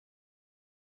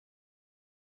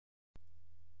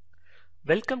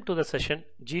Welcome to the session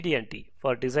GD&T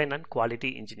for Design and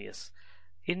Quality Engineers.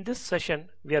 In this session,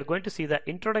 we are going to see the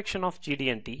introduction of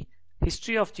GD&T,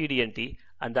 history of GD&T,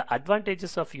 and the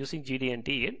advantages of using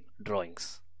GD&T in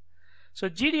drawings. So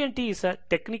GD&T is a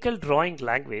technical drawing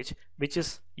language which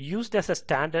is used as a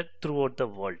standard throughout the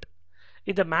world.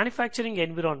 In the manufacturing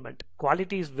environment,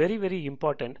 quality is very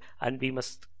important, and we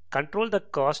must control the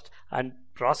cost, and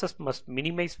process must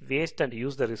minimize waste and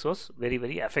use the resource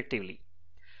very effectively.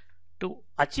 To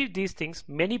achieve these things,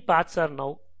 many parts are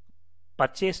now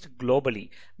purchased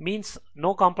globally. Means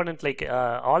no component, like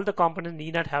all the components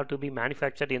need not have to be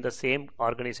manufactured in the same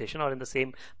organization or in the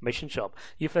same machine shop.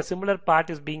 If a similar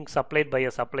part is being supplied by a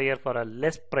supplier for a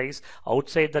less price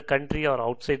outside the country or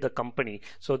outside the company,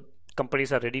 so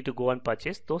companies are ready to go and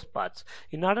purchase those parts.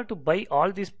 In order to buy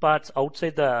all these parts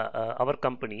outside the our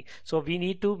company, so we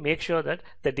need to make sure that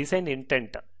the design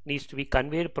intent needs to be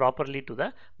conveyed properly to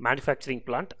the manufacturing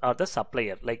plant or the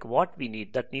supplier, like what we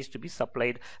need that needs to be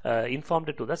supplied,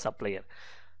 informed to the supplier.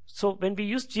 So when we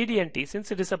use GD&T, since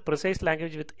it is a precise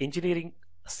language with engineering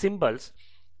symbols,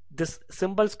 these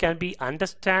symbols can be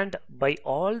understood by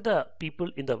all the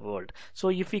people in the world. So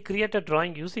if we create a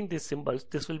drawing using these symbols,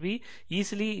 this will be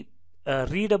easily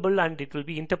readable, and it will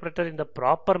be interpreted in the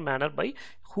proper manner by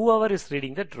whoever is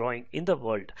reading the drawing in the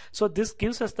world. So this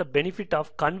gives us the benefit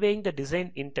of conveying the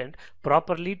design intent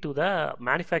properly to the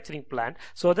manufacturing plant,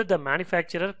 so that the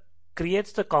manufacturer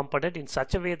creates the component in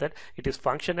such a way that it is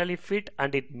functionally fit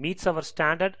and it meets our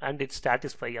standard and it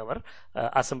satisfies our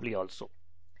assembly also.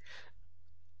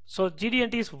 So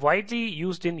GD&T is widely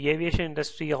used in aviation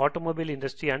industry, automobile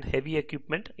industry, and heavy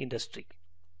equipment industry.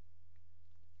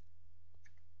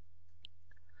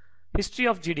 History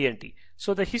of GD&T.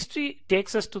 So the history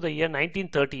takes us to the year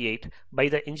 1938 by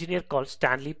the engineer called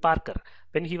Stanley Parker.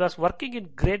 When he was working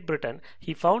in Great Britain,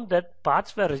 he found that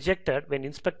parts were rejected when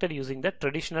inspected using the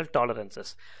traditional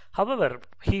tolerances. However,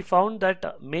 he found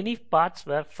that many parts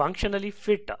were functionally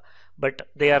fit, but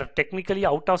they are technically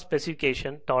out of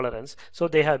specification tolerance, so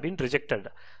they have been rejected.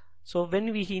 So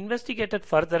when he investigated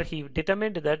further, he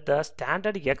determined that the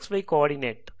standard XY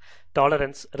coordinate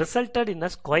tolerance resulted in a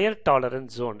square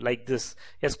tolerance zone, like this,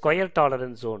 a square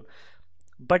tolerance zone.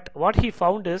 But what he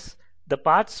found is the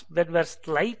parts that were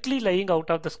slightly lying out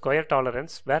of the square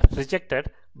tolerance were rejected,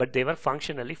 but they were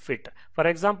functionally fit. For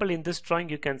example, in this drawing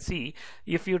you can see,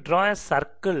 if you draw a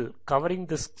circle covering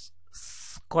this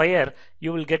square,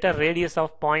 you will get a radius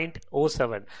of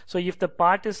 0.07. So if the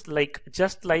part is like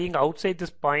just lying outside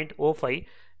this 0.05,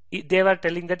 they were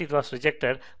telling that it was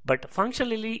rejected, but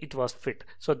functionally it was fit.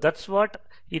 So that's what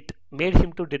it made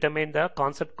him to determine the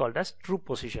concept called as true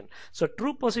position. So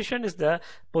true position is the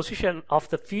position of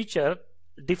the feature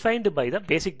defined by the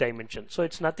basic dimension. So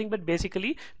it's nothing but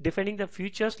basically defining the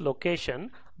feature's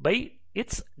location by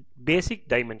its basic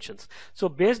dimensions. So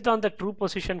based on the true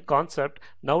position concept,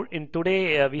 now in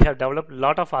today we have developed a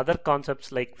lot of other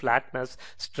concepts like flatness,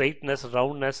 straightness,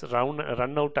 roundness,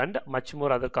 run out, and much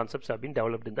more other concepts have been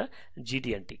developed in the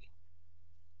GD&T.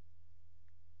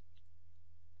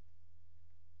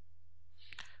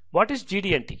 What is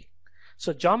GD&T?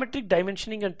 So geometric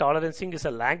dimensioning and tolerancing is a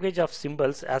language of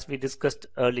symbols, as we discussed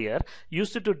earlier,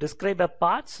 used to describe a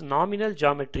part's nominal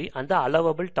geometry and the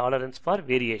allowable tolerance for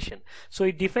variation. So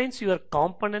it defines your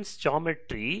component's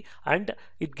geometry, and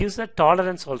it gives a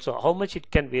tolerance also, how much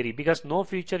it can vary, because no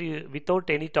feature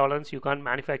without any tolerance you can't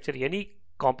manufacture any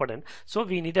component. So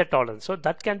we need a tolerance, so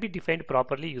that can be defined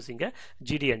properly using a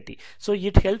GD&T. So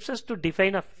it helps us to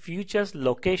define a feature's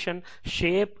location,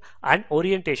 shape, and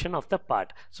orientation of the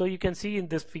part. So you can see in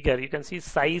this figure, you can see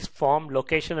size, form,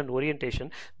 location, and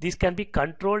orientation. These can be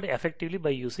controlled effectively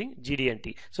by using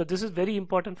GD&T. So this is very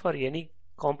important for any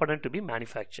component to be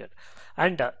manufactured.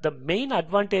 And the main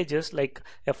advantage is like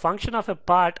a function of a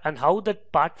part and how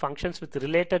that part functions with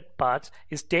related parts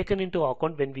is taken into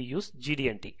account when we use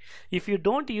GD&T. If you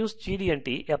don't use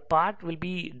GD&T, a part will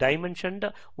be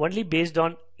dimensioned only based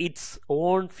on its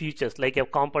own features. Like a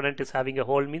component is having a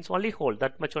hole, means only hole,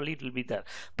 that much only it will be there.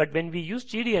 But when we use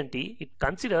GD&T, it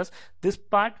considers this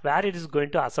part where it is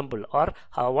going to assemble, or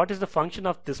what is the function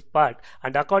of this part,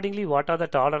 and accordingly what are the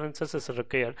tolerances is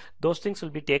required. Those things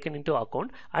will be taken into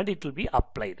account and it will be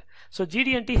applied. So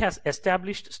GD&T has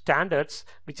established standards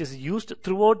which is used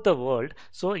throughout the world,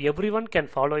 so everyone can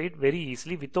follow it very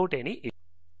easily without any issue.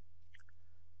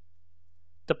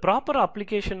 The proper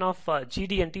application of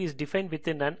GD&T is defined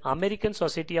within an American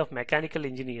Society of Mechanical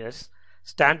Engineers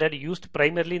standard used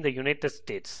primarily in the United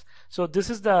States. So this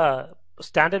is the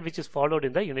standard which is followed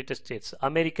in the United States,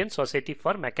 American Society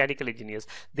for Mechanical Engineers.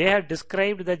 They have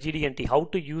described the GD&T, how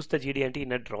to use the GD&T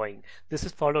in a drawing. This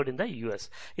is followed in the US.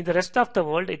 In the rest of the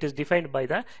world, it is defined by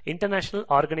the International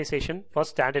Organization for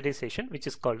Standardization, which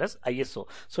is called as ISO.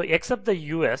 So except the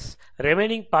US,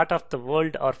 remaining part of the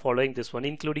world are following this one,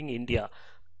 including India.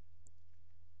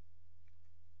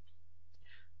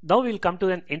 Now we'll come to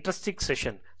an interesting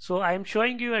session. So I am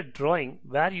showing you a drawing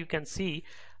where you can see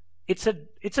it's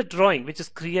a drawing which is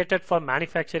created for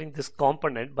manufacturing this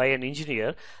component by an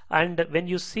engineer, and when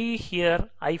you see here,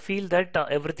 I feel that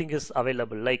everything is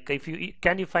available. Like if you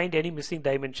can you find any missing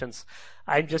dimensions,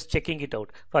 I'm just checking it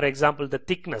out. For example, the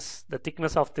thickness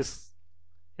of this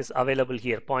is available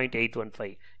here,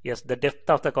 0.815. Yes, the depth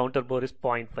of the counter bore is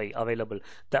 0.5 available.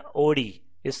 The OD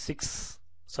is 6,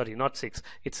 sorry, not 6,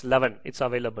 it's 11, it's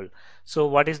available. So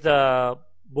what is the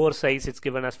bore size? It's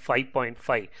given as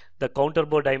 5.5. The counter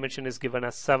bore dimension is given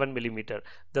as 7 millimeter.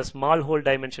 The small hole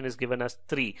dimension is given as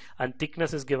 3, and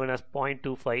thickness is given as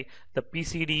 0.25. The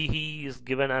PCD is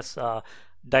given as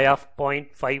die of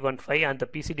 0.515, and the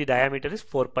PCD diameter is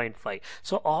 4.5.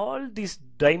 So all these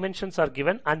dimensions are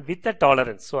given and with a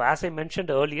tolerance. So as I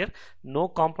mentioned earlier, no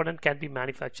component can be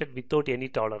manufactured without any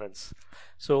tolerance.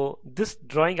 So this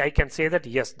drawing, I can say that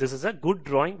yes, this is a good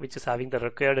drawing which is having the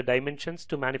required dimensions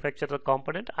to manufacture the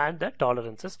component and the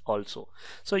tolerances also.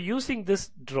 So using this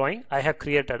drawing, I have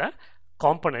created a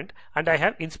component and I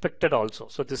have inspected also.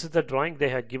 So this is the drawing they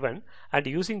have given, and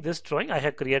using this drawing I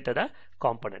have created a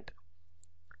component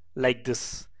like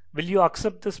this. Will you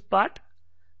accept this part?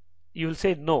 You will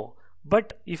say no.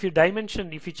 But if you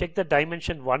check the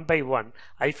dimension one by one,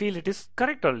 I feel it is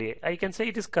correct only. I can say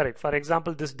it is correct. For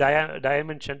example, this diameter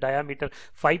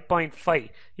 5.5.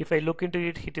 If I look into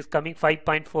it, it is coming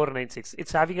 5.496.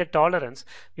 It's having a tolerance,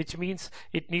 which means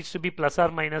it needs to be plus or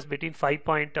minus between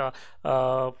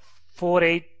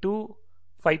 5.48 to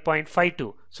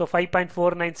 5.52. So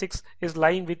 5.496 is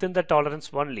lying within the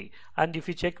tolerance only. And if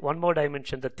you check one more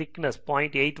dimension, the thickness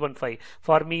 0.815,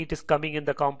 for me it is coming in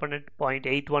the component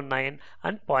 0.819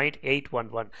 and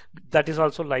 0.811. That is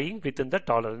also lying within the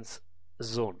tolerance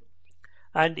zone.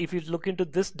 And if you look into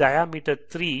this diameter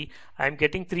 3, I am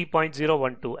getting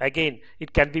 3.012. Again,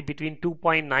 it can be between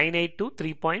 2.98 to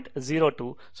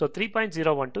 3.02. So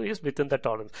 3.012 is within the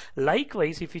tolerance.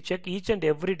 Likewise, if you check each and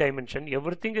every dimension,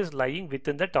 everything is lying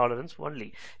within the tolerance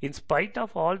only. In spite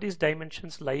of all these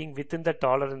dimensions lying within the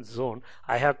tolerance zone,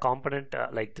 I have component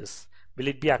like this. Will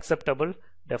it be acceptable?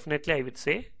 Definitely, I would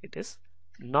say it is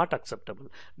not acceptable.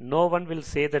 No one will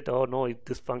say that, oh no,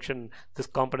 this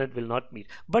component will not meet.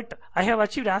 But I have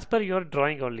achieved as per your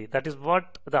drawing only. That is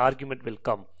what the argument will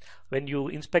come. When you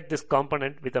inspect this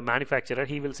component with the manufacturer,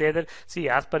 he will say that, see,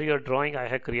 as per your drawing, I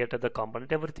have created the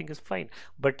component, everything is fine.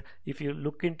 But if you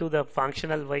look into the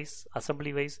functional wise,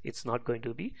 assembly wise, it's not going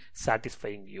to be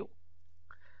satisfying you.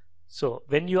 So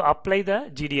when you apply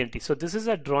the GD&T, so this is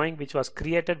a drawing which was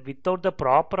created without the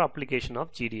proper application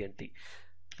of GD&T.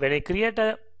 When I create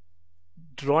a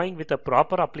drawing with a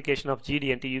proper application of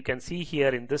GD&T, you can see here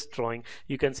in this drawing,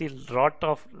 you can see lot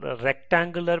of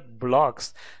rectangular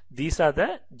blocks. These are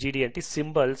the GD&T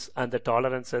symbols and the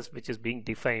tolerances which is being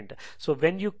defined. So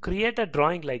when you create a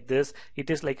drawing like this, it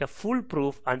is like a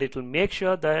foolproof, and it will make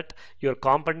sure that your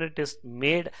component is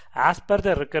made as per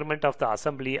the requirement of the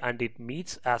assembly, and it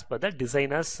meets as per the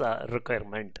designer's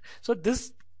requirement. So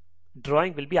this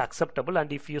drawing will be acceptable,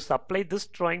 and if you supply this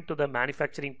drawing to the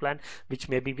manufacturing plant, which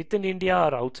may be within India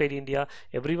or outside India,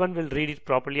 everyone will read it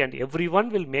properly and everyone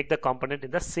will make the component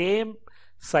in the same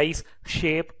size,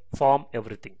 shape, form,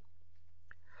 everything.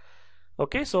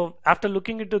 Okay, so after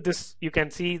looking into this, you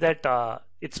can see that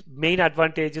its main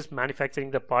advantage is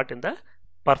manufacturing the part in the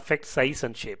perfect size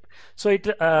and shape. So it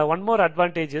one more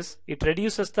advantage is it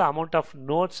reduces the amount of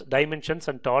nodes, dimensions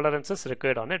and tolerances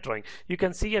required on a drawing. You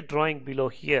can see a drawing below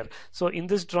here. So in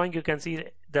this drawing you can see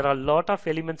there are a lot of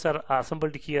elements are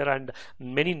assembled here and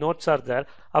many nodes are there.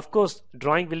 Of course,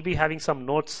 drawing will be having some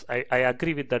nodes. I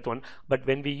agree with that one. But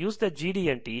when we use the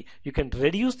GD&T, you can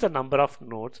reduce the number of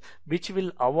nodes, which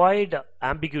will avoid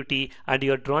ambiguity, and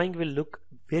your drawing will look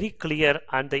very clear,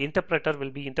 and the interpreter will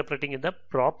be interpreting in the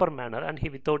proper manner, and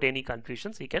without any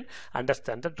confusions he can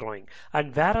understand the drawing.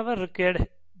 And wherever required,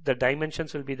 the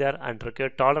dimensions will be there, and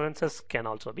required tolerances can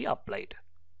also be applied.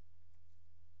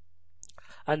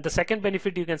 And the second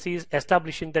benefit you can see is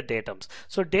establishing the datums.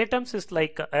 So datums is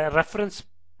like a reference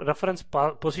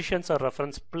positions or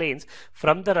reference planes.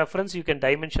 From the reference you can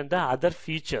dimension the other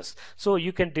features, so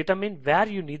you can determine where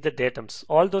you need the datums.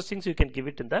 All those things you can give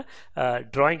it in the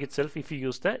drawing itself if you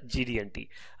use the GD&T,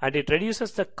 and it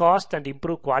reduces the cost and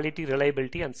improve quality,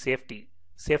 reliability and safety.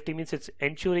 Safety means it's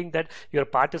ensuring that your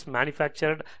part is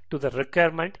manufactured to the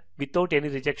requirement without any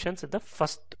rejections at the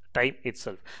first time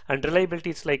itself. And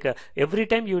reliability, it's like every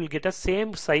time you will get a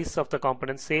same size of the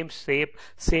component, same shape,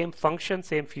 same function,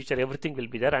 same feature, everything will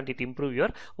be there, and it improve your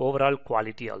overall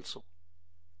quality also.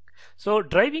 So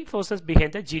driving forces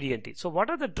behind the GD&T. So what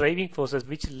are the driving forces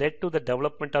which led to the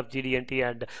development of GD&T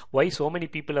and why so many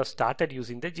people have started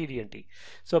using the GD&T?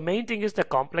 So main thing is the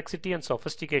complexity and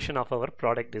sophistication of our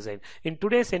product design. In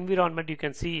today's environment, you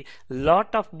can see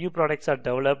lot of new products are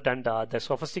developed, and the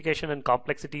sophistication and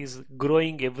complexity is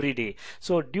growing every day.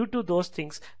 So due to those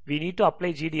things, we need to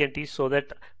apply GD&T so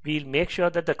that we'll make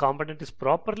sure that the component is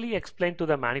properly explained to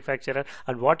the manufacturer,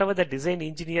 and whatever the design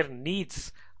engineer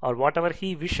needs or whatever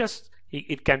he wishes,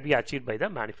 it can be achieved by the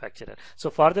manufacturer. So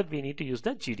for that we need to use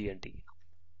the GD&T.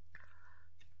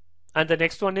 And the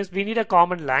next one is we need a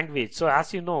common language. So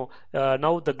as you know,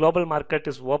 now the global market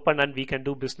is open and we can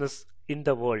do business in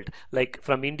the world. Like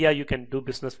from India, you can do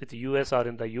business with the US or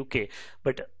in the UK,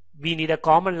 but we need a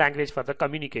common language for the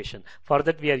communication. For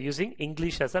that we are using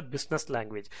English as a business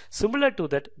language. Similar to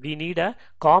that, we need a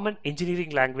common engineering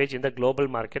language in the global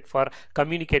market for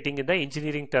communicating in the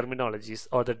engineering terminologies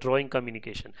or the drawing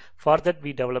communication. For that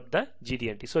we develop the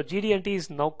GD&T. So GD&T is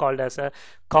now called as a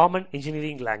common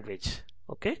engineering language.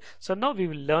 Okay, so now we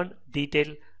will learn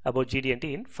detail about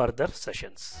GD&T in further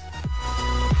sessions.